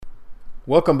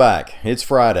Welcome back. It's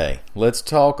Friday. Let's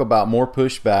talk about more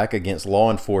pushback against law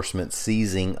enforcement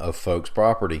seizing of folks'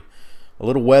 property, a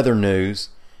little weather news,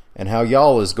 and how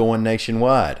y'all is going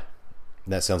nationwide.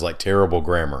 That sounds like terrible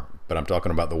grammar, but I'm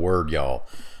talking about the word y'all.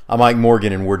 I'm Mike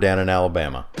Morgan, and we're down in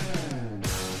Alabama.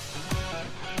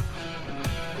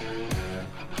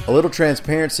 A little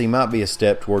transparency might be a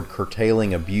step toward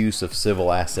curtailing abuse of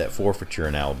civil asset forfeiture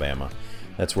in Alabama.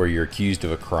 That's where you're accused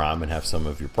of a crime and have some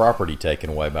of your property taken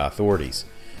away by authorities.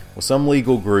 Well, some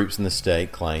legal groups in the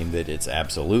state claim that it's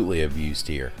absolutely abused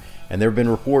here, and there have been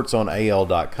reports on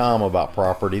AL.com about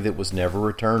property that was never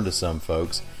returned to some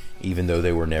folks, even though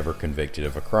they were never convicted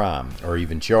of a crime or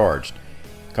even charged.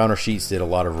 Connor Sheets did a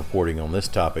lot of reporting on this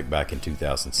topic back in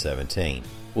 2017.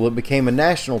 Well, it became a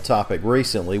national topic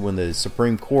recently when the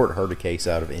Supreme Court heard a case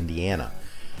out of Indiana.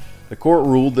 The court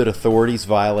ruled that authorities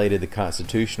violated the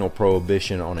constitutional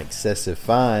prohibition on excessive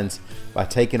fines by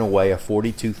taking away a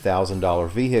 $42,000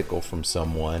 vehicle from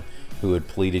someone who had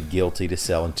pleaded guilty to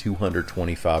selling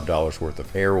 $225 worth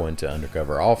of heroin to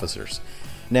undercover officers.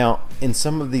 Now, in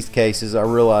some of these cases, I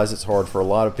realize it's hard for a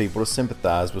lot of people to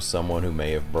sympathize with someone who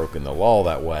may have broken the law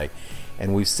that way,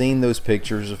 and we've seen those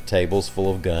pictures of tables full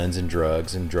of guns and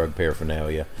drug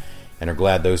paraphernalia, and are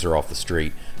glad those are off the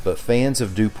street. But fans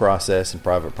of due process and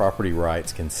private property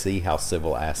rights can see how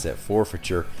civil asset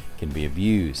forfeiture can be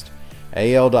abused.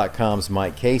 AL.com's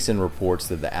Mike Kaysen reports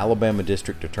that the Alabama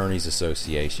District Attorneys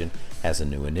Association has a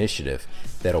new initiative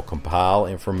that'll compile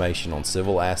information on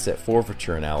civil asset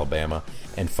forfeiture in Alabama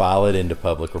and file it into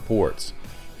public reports.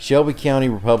 Shelby County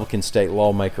Republican state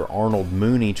lawmaker Arnold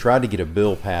Mooney tried to get a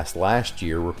bill passed last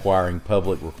year requiring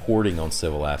public reporting on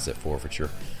civil asset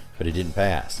forfeiture, but it didn't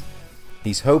pass.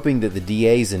 He's hoping that the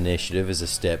DA's initiative is a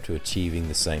step to achieving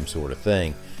the same sort of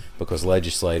thing, because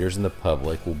legislators and the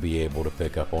public will be able to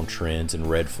pick up on trends and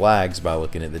red flags by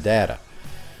looking at the data.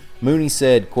 Mooney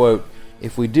said, quote,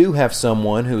 "If we do have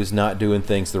someone who is not doing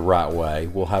things the right way,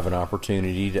 we'll have an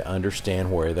opportunity to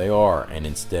understand where they are, and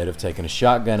instead of taking a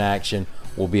shotgun action,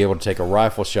 we'll be able to take a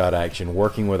rifle shot action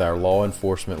working with our law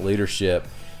enforcement leadership,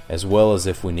 as well as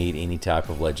if we need any type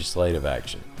of legislative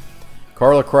action."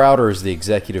 Carla Crowder is the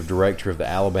executive director of the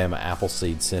Alabama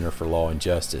Appleseed Center for Law and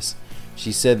Justice.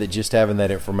 She said that just having that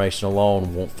information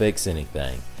alone won't fix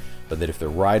anything, but that if the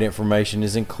right information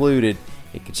is included,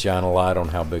 it could shine a light on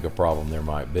how big a problem there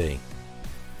might be.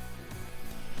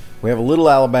 We have a little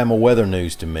Alabama weather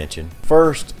news to mention.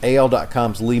 First,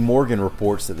 AL.com's Lee Morgan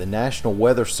reports that the National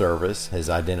Weather Service has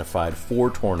identified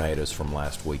 4 tornadoes from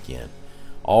last weekend.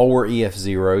 All were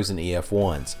EF0s and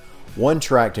EF1s. One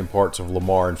tracked in parts of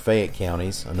Lamar and Fayette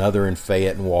counties, another in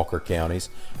Fayette and Walker counties,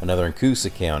 another in Coosa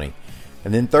County.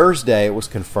 And then Thursday it was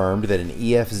confirmed that an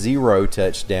EF0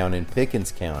 touched down in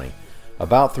Pickens County,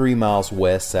 about 3 miles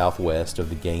west-southwest of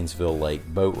the Gainesville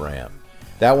Lake boat ramp.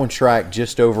 That one tracked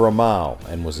just over a mile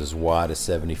and was as wide as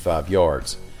 75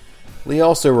 yards. Lee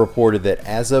also reported that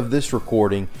as of this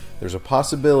recording, there's a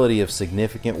possibility of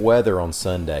significant weather on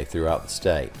Sunday throughout the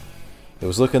state. It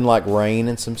was looking like rain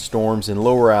and some storms in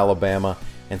lower Alabama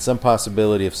and some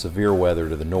possibility of severe weather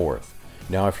to the north.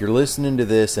 Now, if you're listening to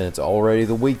this and it's already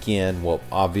the weekend, well,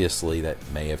 obviously that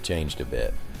may have changed a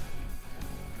bit.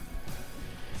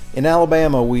 In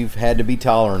Alabama, we've had to be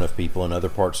tolerant of people in other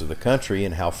parts of the country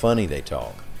and how funny they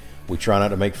talk. We try not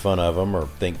to make fun of them or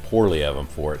think poorly of them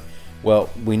for it. Well,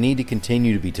 we need to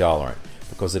continue to be tolerant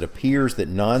because it appears that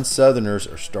non-Southerners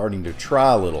are starting to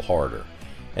try a little harder,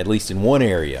 at least in one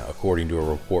area, according to a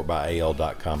report by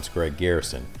AL.com's Greg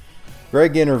Garrison.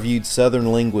 Greg interviewed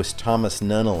Southern linguist Thomas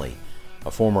Nunnally,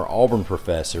 a former Auburn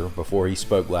professor, before he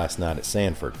spoke last night at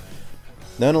Sanford.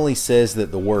 Nunnally says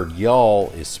that the word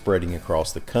y'all is spreading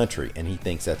across the country, and he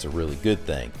thinks that's a really good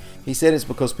thing. He said it's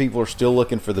because people are still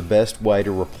looking for the best way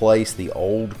to replace the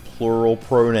old plural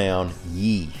pronoun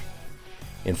ye.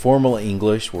 In formal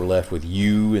English, we're left with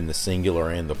you in the singular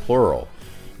and the plural.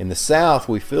 In the South,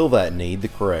 we feel that need the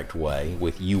correct way,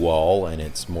 with you all and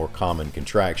its more common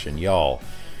contraction, y'all.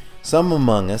 Some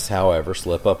among us, however,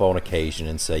 slip up on occasion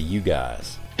and say you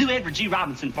guys. Do Edward G.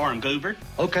 Robinson for him, Goober.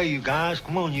 Okay, you guys.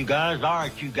 Come on, you guys. All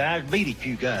right, you guys. Beat it,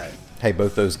 you guys. Hey,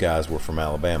 both those guys were from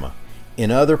Alabama. In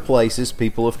other places,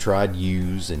 people have tried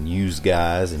yous and yous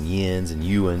guys and yins and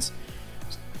youans.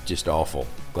 Just awful.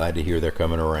 Glad to hear they're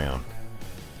coming around.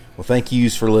 Well, thank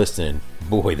yous for listening.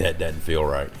 Boy, that doesn't feel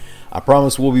right. I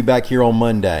promise we'll be back here on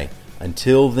Monday.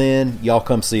 Until then, y'all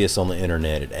come see us on the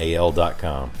internet at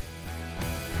AL.com.